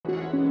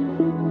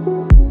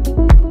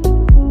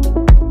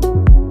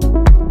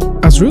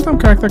As real-time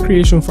character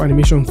creation for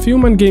animation,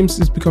 film and games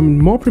is becoming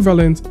more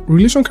prevalent,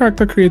 Relation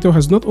Character Creator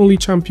has not only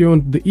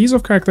championed the ease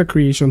of character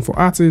creation for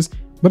artists,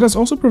 but has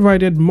also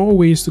provided more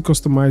ways to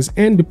customize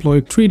and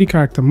deploy 3D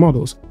character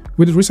models.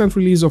 With the recent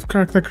release of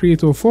Character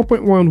Creator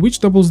 4.1, which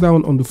doubles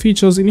down on the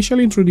features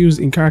initially introduced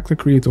in Character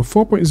Creator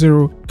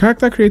 4.0,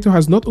 Character Creator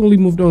has not only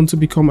moved on to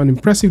become an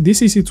impressive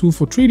DCC tool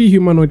for 3D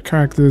humanoid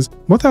characters,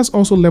 but has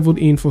also leveled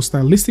in for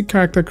stylistic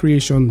character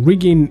creation,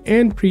 rigging,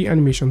 and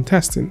pre-animation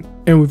testing.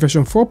 And with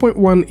version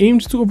 4.1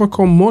 aimed to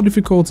overcome more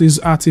difficulties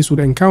artists would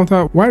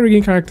encounter while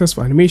rigging characters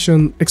for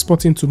animation,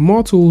 exporting to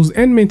more tools,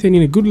 and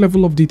maintaining a good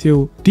level of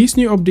detail, this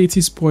new update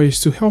is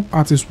poised to help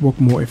artists work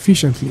more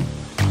efficiently.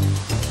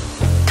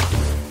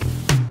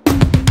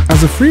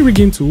 As a free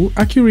rigging tool,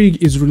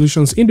 AccuRig is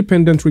Relution's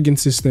independent rigging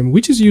system,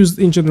 which is used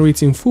in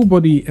generating full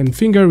body and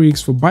finger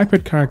rigs for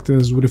biped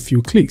characters with a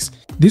few clicks.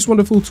 This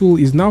wonderful tool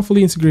is now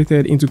fully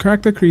integrated into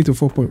Character Creator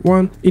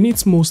 4.1 in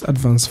its most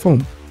advanced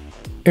form.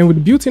 And with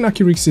the built-in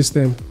AccuRig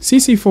system,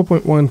 CC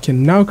 4.1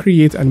 can now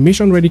create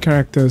animation-ready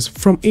characters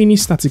from any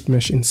static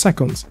mesh in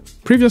seconds.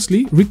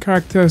 Previously, rig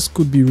characters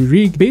could be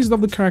re-rigged based off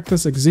the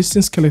character's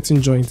existing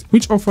skeleton joint,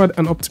 which offered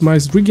an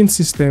optimized rigging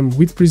system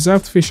with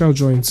preserved facial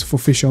joints for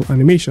facial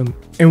animation.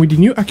 And with the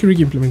new AccuRig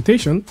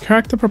implementation,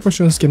 character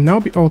proportions can now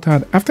be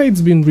altered after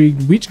it's been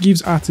rigged, which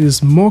gives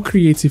artists more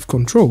creative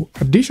control.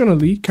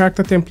 Additionally,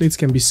 character templates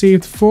can be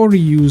saved for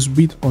reuse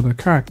with other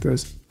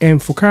characters.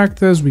 And for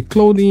characters with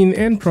clothing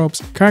and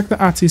props, character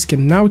artists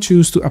can now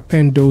choose to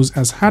append those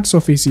as hard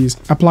surfaces,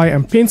 apply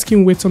and paint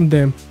skin weights on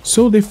them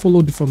so they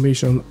follow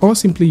deformation, or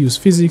simply use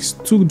physics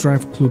to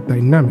drive cloth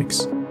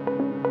dynamics.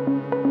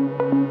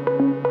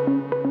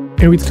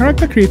 And with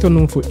Character Creator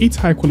known for its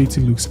high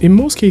quality looks, in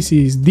most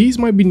cases these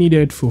might be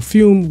needed for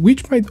film,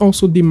 which might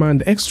also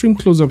demand extreme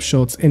close-up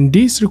shots, and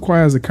this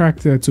requires a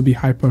character to be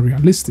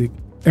hyper-realistic.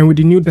 And with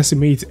the new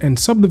Decimate and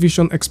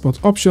Subdivision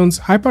export options,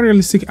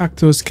 hyper-realistic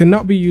actors can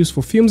now be used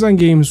for films and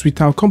games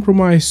without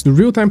compromise to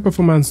real-time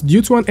performance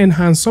due to an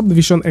enhanced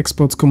Subdivision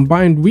export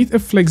combined with a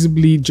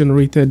flexibly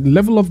generated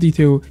level of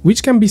detail,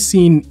 which can be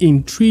seen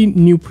in 3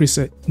 new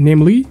presets,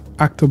 namely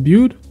Actor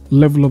Build,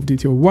 Level of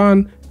Detail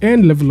 1,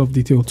 and Level of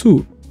Detail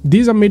 2.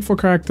 These are made for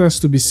characters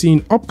to be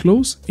seen up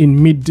close,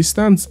 in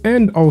mid-distance,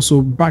 and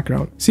also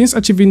background. Since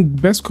achieving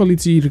best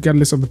quality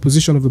regardless of the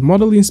position of the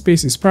model in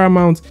space is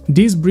paramount,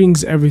 this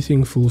brings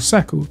everything full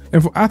circle.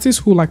 And for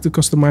artists who like to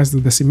customize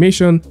the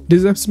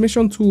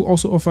decimation tool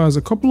also offers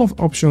a couple of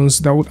options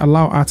that would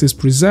allow artists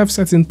preserve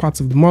certain parts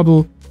of the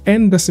model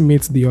and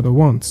decimate the other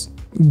ones.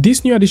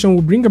 This new addition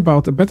will bring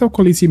about a better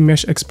quality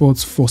mesh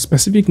exports for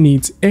specific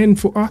needs, and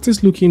for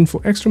artists looking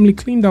for extremely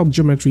cleaned out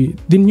geometry,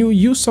 the new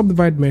Use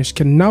Subdivide mesh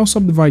can now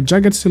subdivide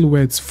jagged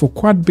silhouettes for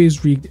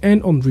quad-based rigged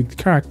and unrigged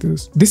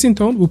characters. This in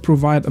turn will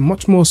provide a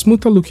much more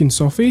smoother looking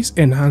surface,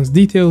 enhanced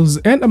details,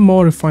 and a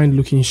more refined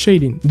looking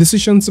shading.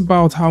 Decisions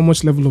about how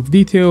much level of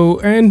detail,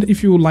 and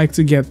if you would like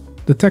to get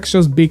the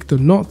textures baked or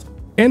not,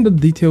 and the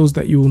details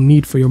that you will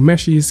need for your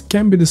meshes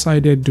can be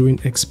decided during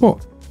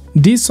export.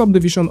 These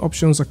subdivision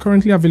options are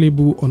currently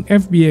available on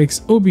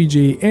FBX,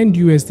 OBJ, and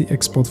USD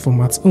export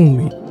formats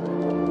only.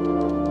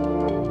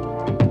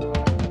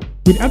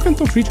 With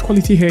advent of rich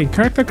quality hair in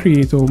Character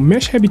Creator,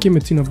 mesh hair became a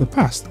thing of the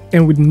past,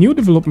 and with new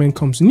development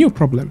comes new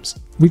problems.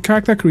 With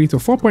Character Creator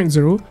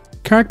 4.0,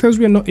 characters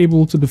were not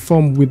able to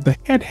deform with the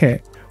head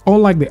hair.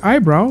 Unlike the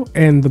eyebrow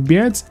and the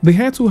beards, the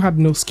hair too had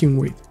no skin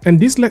weight, and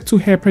this led to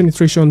hair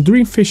penetration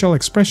during facial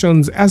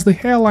expressions as the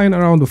hairline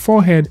around the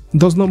forehead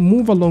does not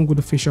move along with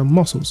the facial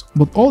muscles.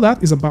 But all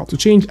that is about to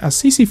change as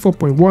CC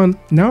 4.1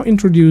 now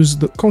introduced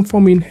the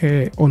Conforming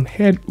hair on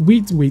head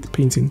with weight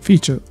painting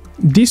feature.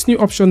 This new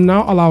option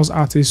now allows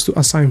artists to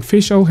assign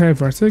facial hair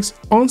vertex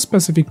on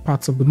specific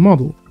parts of the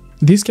model.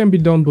 This can be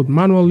done both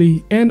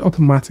manually and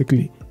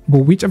automatically,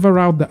 but whichever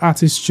route the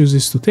artist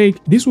chooses to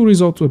take, this will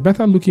result to a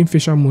better looking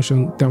facial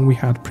motion than we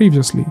had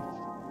previously.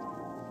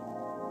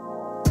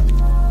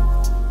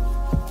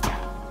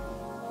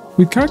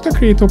 With Character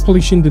Creator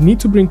polishing the need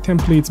to bring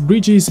templates,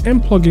 bridges,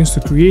 and plugins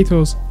to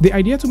creators, the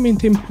idea to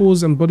maintain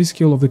pose and body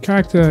scale of the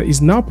character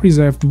is now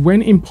preserved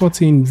when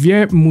importing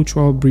via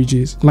mutual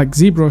bridges like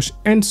ZBrush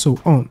and so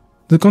on.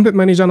 The Content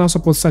Manager now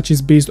supports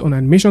searches based on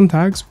animation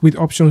tags with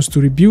options to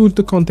rebuild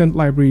the content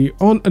library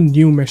on a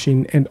new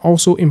machine and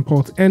also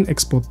import and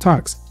export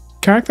tags.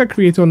 Character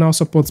Creator now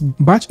supports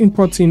batch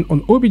importing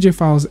on OBJ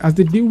files as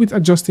they deal with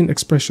adjusting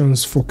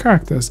expressions for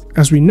characters.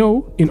 As we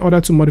know, in order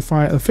to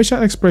modify a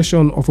facial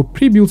expression of a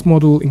pre-built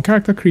model in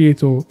Character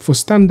Creator for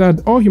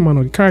standard or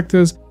humanoid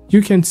characters,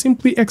 you can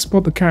simply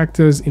export the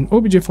characters in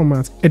OBJ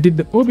format, edit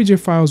the OBJ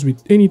files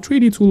with any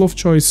 3D tool of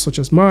choice such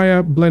as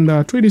Maya,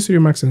 Blender, 3D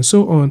Studio Max, and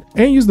so on,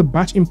 and use the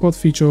batch import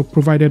feature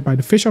provided by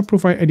the facial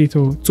profile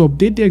editor to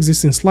update the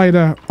existing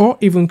slider or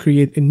even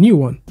create a new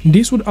one.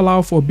 This would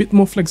allow for a bit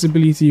more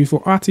flexibility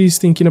for artists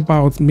thinking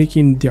about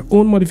making their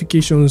own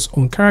modifications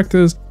on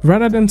characters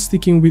rather than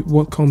sticking with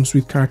what comes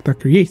with Character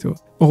Creator.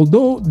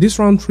 Although this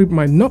round trip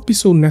might not be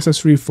so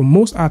necessary for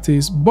most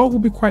artists, but will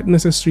be quite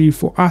necessary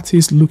for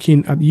artists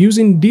looking at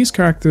using these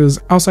characters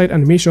outside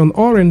animation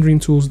or rendering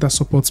tools that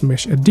supports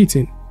mesh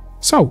editing.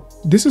 So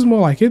this is more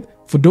like it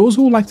for those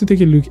who like to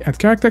take a look at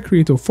Character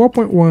Creator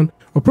 4.1,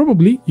 or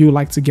probably you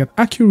like to get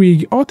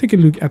AccuRig or take a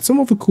look at some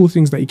of the cool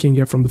things that you can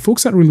get from the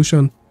folks at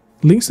Realtime.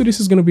 Links to this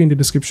is going to be in the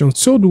description,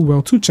 so do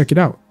well to check it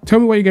out. Tell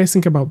me what you guys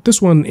think about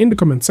this one in the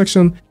comment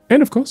section.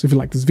 And of course, if you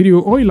like this video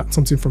or you learned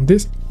something from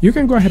this, you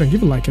can go ahead and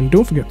give a like, and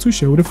don't forget to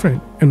share with a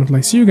friend. And until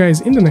I see you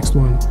guys in the next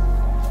one,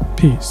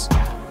 peace.